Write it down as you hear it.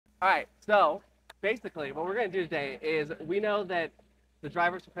All right, so basically what we're going to do today is we know that the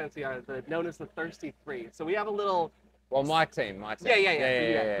drivers for Penske are known as the Thirsty Three. So we have a little... Well, my team.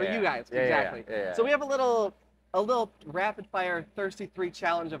 Yeah, for you guys, exactly. Yeah. So we have a little rapid fire Thirsty Three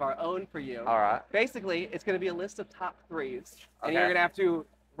challenge of our own for you. All right. Basically, it's going to be a list of top threes, and Okay. you're going to have to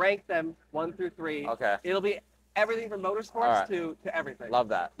rank them 1 through 3. Okay. It'll be everything from motorsports to everything. Love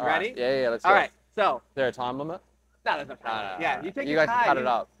that. You ready? Yeah, let's go. All right, so... Is there a time limit? No, there's no time. No. Yeah, you take you your guys time. can cut it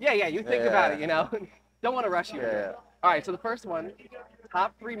up. Yeah, you think about it, you know. Don't want to rush you. Yeah. All right, so the first one,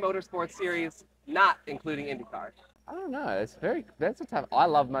 top 3 motorsports series, not including IndyCar. I don't know. That's a tough. I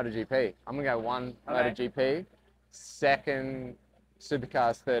love MotoGP. I'm gonna go 1 MotoGP, 2nd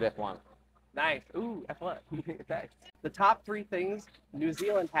Supercars, 3rd F1. Nice. Ooh, F1. Nice. The top 3 things New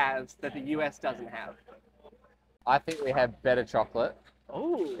Zealand has that the US doesn't have. I think we have better chocolate.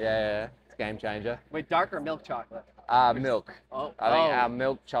 Oh. Yeah, it's a game changer. Wait, dark or milk chocolate? Milk. Oh. I think our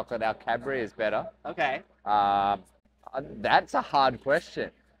milk chocolate, our Cadbury is better. Okay. That's a hard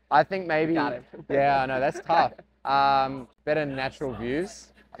question. I think maybe. Got it. Yeah, I know that's tough. Better natural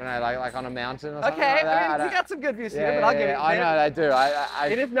views. I don't know, like on a mountain or something like that. I mean, we got some good views here, but Yeah, I'll give it. I know they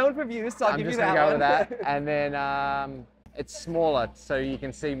do. It is known for views, so I'll give you that I'm one. just gonna go with that. And then it's smaller, so you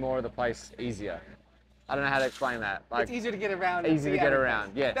can see more of the place easier. I don't know how to explain that. Like, it's easier to get around. Easy to get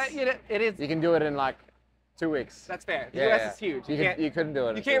around. Yes. It is. You can do it in like 2 weeks. That's fair. The US is huge. You couldn't do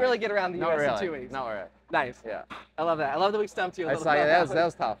it. You can't really get around the US in 2 weeks. Not really. Nice. Yeah. I love that. I love that we stumped you a little It's like, bit. that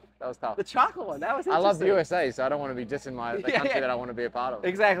was tough. That was tough. The chocolate one, that was I interesting. love the USA, so I don't want to be dissing the country that I want to be a part of.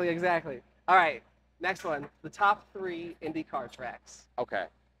 Exactly. All right, next one. The top 3 IndyCar tracks. Okay.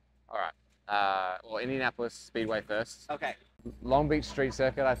 All right. Well, Indianapolis Speedway first. Okay. Long Beach Street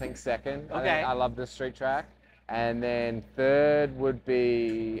Circuit, I think, second. Okay. I love the street track. And then third would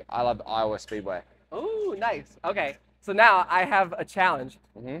be, I love Iowa Speedway. Ooh, nice. Okay. So now I have a challenge.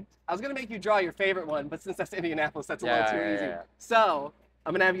 Mm-hmm. I was going to make you draw your favorite one, but since that's Indianapolis, that's a little too easy. Yeah. So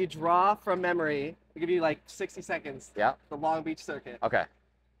I'm going to have you draw from memory. I'll give you like 60 seconds. Yeah. The Long Beach circuit. Okay.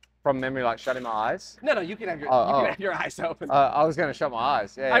 From memory, like shutting my eyes? No, you can have your eyes open. I was going to shut my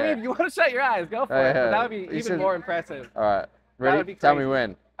eyes. Yeah. I mean, if you want to shut your eyes, go for it. But that would be even more impressive. All right. Ready? That would be Tell crazy. me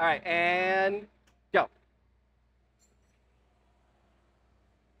when. All right, and go.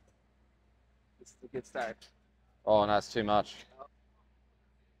 This is a good start. Oh, no, it's too much.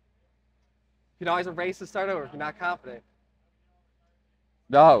 You can always erase and start over if you're not confident.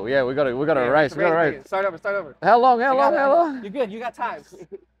 No, yeah, we got to erase. We got to erase. Start over. How long? How long? You're good. You got time.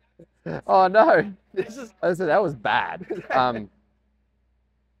 Oh no. This is... That was bad.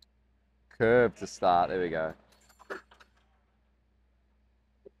 Curve to start. There we go.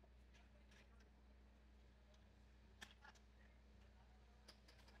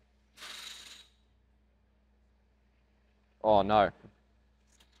 Oh no.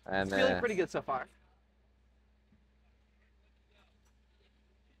 And it's feeling pretty good so far.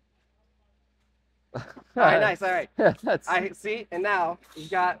 All right, nice. All right. Yeah, I see. And now you've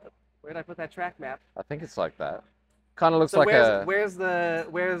got. Where did I put that track map? I think it's like that. Kind of looks so like where's the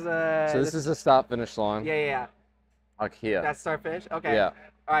So this is the start finish line. Yeah. Like here. That's start finish. Okay. Yeah.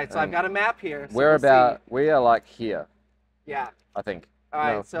 All right. So I've got a map here. So we are like here. Yeah. I think. All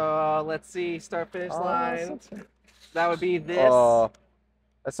right. So let's see. Start finish line. That would be this. Oh,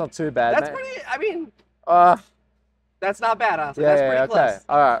 that's not too bad. That's pretty. I mean. That's not bad, honestly. Yeah, that's pretty close. Okay.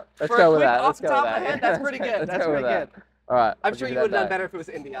 All right. Let's go with that. Off the top of my head, that's pretty good. That's pretty good. All right. I'm sure you would have done better if it was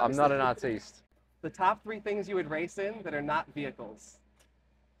Indy. I'm not an artiste. The top 3 things you would race in that are not vehicles.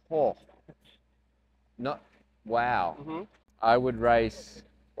 Oh. Not. Wow. Mm-hmm. I would race,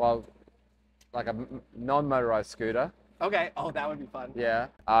 well, like a non-motorized scooter. Okay. Oh, that would be fun. Yeah.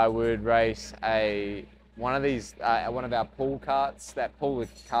 I would race one of these, one of our pull carts that pull the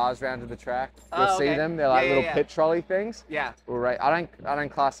cars around to the track. You'll see them. They're like little pit trolley things. Yeah. I don't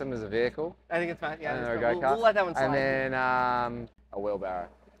class them as a vehicle. I think it's fine. Yeah. We'll let that one slide. And then a wheelbarrow.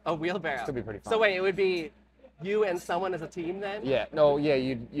 A wheelbarrow. This could be pretty fun. So wait, it would be you and someone as a team then? Yeah. No. Yeah.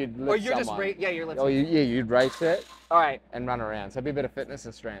 You'd lift or you're someone. just you're lifting. Oh, you'd race it. All right. And run around. So it'd be a bit of fitness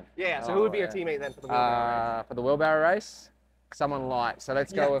and strength. Yeah. So who would be your teammate then for the wheelbarrow race? For the wheelbarrow race, someone light. So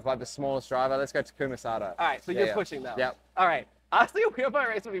let's go with like the smallest driver. Let's go to Kumasato. All right. So you're pushing though. Yep. All right. Honestly, a wheelbarrow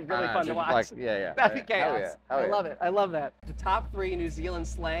race would be really fun to watch. That'd be chaos. I love it. I love that. The top 3 New Zealand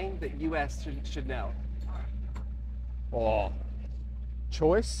slang that US should know. Oh.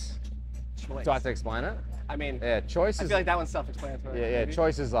 Choice. Choice. Do I have to explain it? I mean, yeah, choice is. I feel like that one's self-explanatory. Yeah,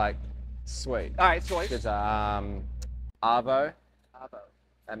 choice is like sweet. All right, choice. It's arvo.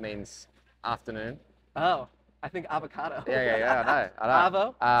 That means afternoon. Oh. I think avocado. Yeah, I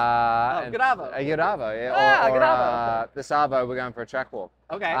know. Avo? Good Avo. A good Avo, yeah. Good Avo. This Avo, we're going for a track walk.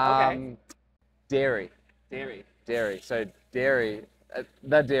 Okay. Dairy. So dairy,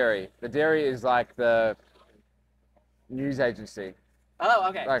 the dairy is like the news agency. Oh,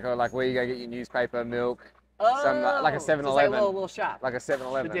 okay. Like where you go get your newspaper, milk. Oh, like a 7-Eleven. So it's like a little shop. Like a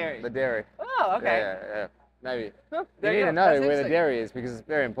 7-Eleven. The dairy. The dairy. Oh, okay. Yeah. Maybe. Well, You need to know where the dairy is because it's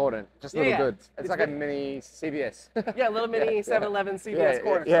very important. Just little goods. It's like a mini CVS. Yeah, a little mini 7-Eleven CVS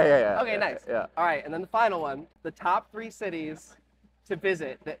corner. Yeah. Okay, nice. Yeah. All right, and then the final one, the top 3 cities to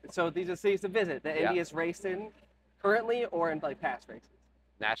visit. So these are cities to visit that Indy is raced in currently or in like past races.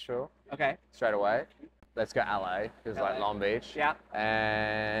 Nashville. Okay. Straight away. Let's go LA because like Long Beach. Yeah.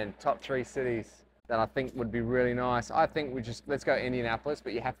 And top 3 cities that I think would be really nice. I think let's go Indianapolis,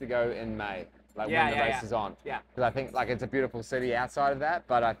 but you have to go in May. Like when the race is on. Yeah. Because I think like it's a beautiful city outside of that,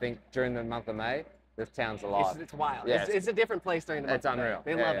 but I think during the month of May, this town's alive. It's wild. Yeah, it's a different place during the month. It's unreal.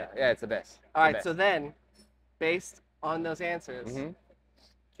 They love it. Yeah, it's the best. All right, so then, based on those answers,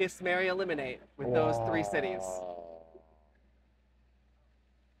 kiss, marry, eliminate with those 3 cities.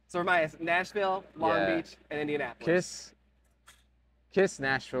 So remind us, Nashville, Long Beach, and Indianapolis. Kiss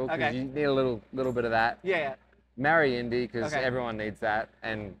Nashville because you need a little bit of that. Yeah. Marry Indy because everyone needs that,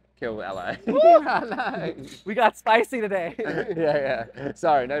 and kill LA. We got spicy today. Yeah.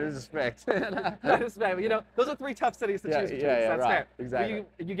 Sorry, no disrespect. No disrespect. You know, those are 3 tough cities to choose between. Yeah, That's right. fair. Exactly.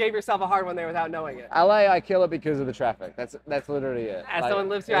 You gave yourself a hard one there without knowing it. LA, I kill it because of the traffic. That's literally it. As someone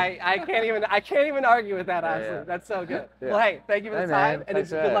lives here, I can't even argue with that. Honestly, that's so good. Well, hey, thank you for the time, and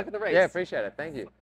good luck in the race. Yeah, appreciate it. Thank you.